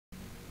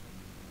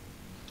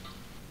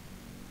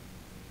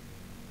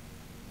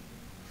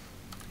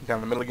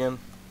down in the middle again.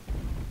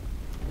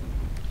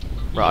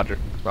 Roger.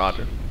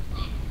 Roger.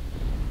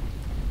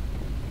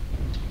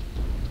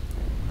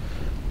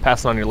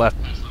 Passing on your left.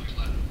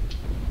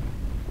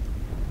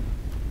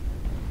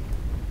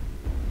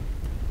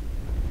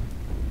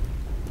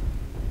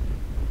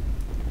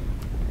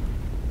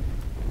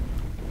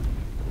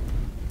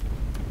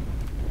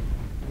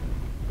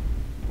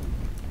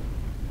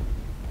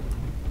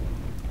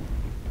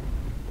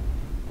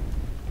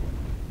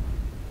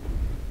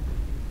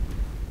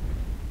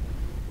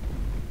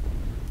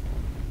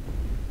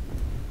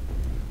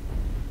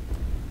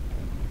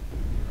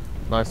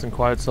 Nice and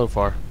quiet so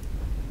far.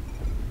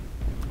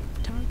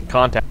 Target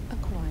Contact.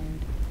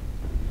 acquired.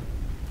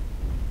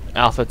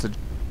 Alpha to...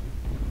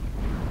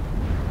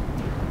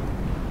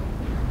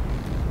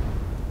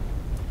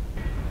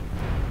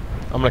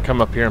 I'm gonna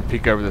come up here and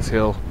peek over this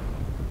hill.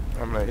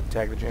 I'm gonna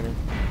tag the Jenny.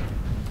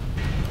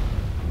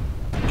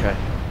 Okay.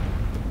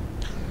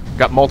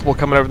 Got multiple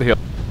coming over the hill.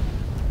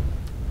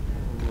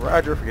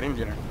 Roger, forgetting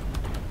Jenner.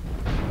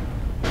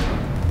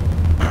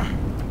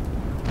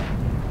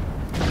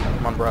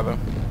 I'm on Bravo.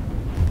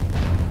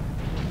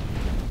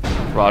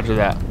 Roger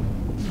that.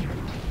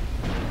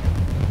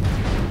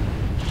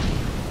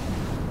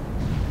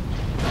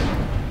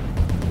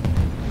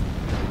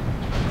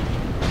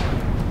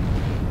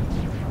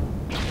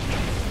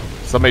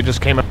 Somebody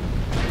just came up.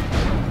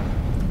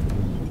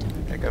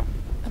 Echo.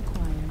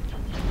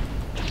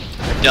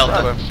 Acquired.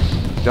 Delta.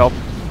 Bravo. Delta.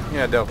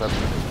 Yeah, Delta.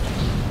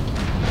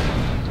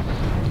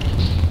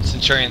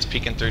 Centurion's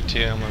peeking through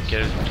too. I'm gonna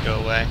get it to go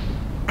away.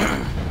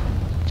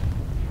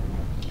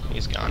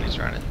 He's gone. He's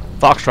running.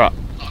 Foxtrot.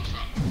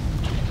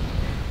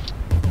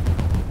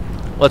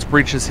 Let's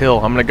breach this hill.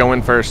 I'm gonna go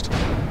in first.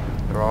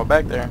 They're all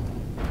back there.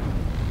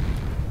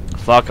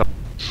 Fuck 'em.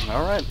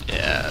 Alright.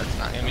 Yeah, that's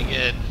not gonna be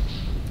good.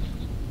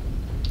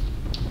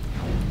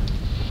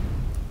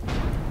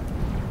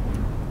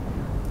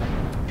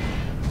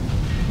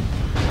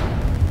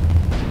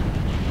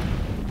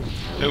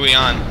 Who are we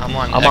on? I'm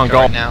on I'm Echo on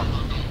golf right now.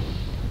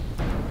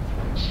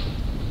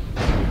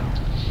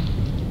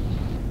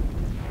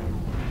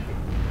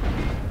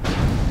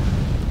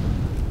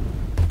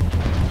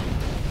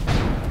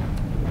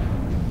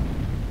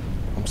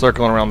 I'm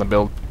circling around the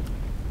build.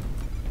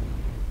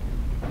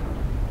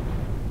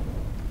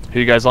 Who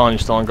you guys on? You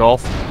still on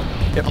golf?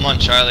 Yep. I'm on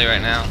Charlie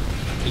right now.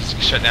 He's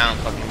shut down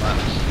fucking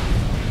left.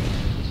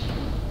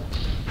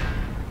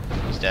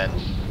 He's dead.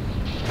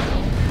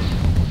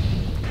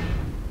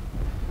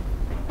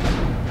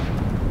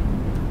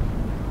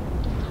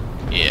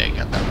 Yeah,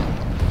 got that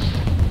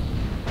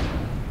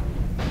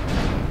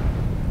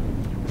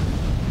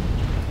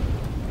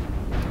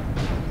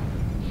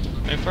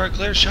one. Wait for a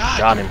clear shot.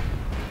 Got him.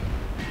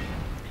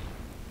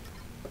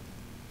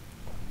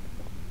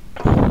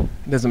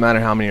 It doesn't matter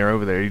how many are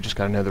over there, you just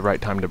gotta know the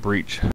right time to breach.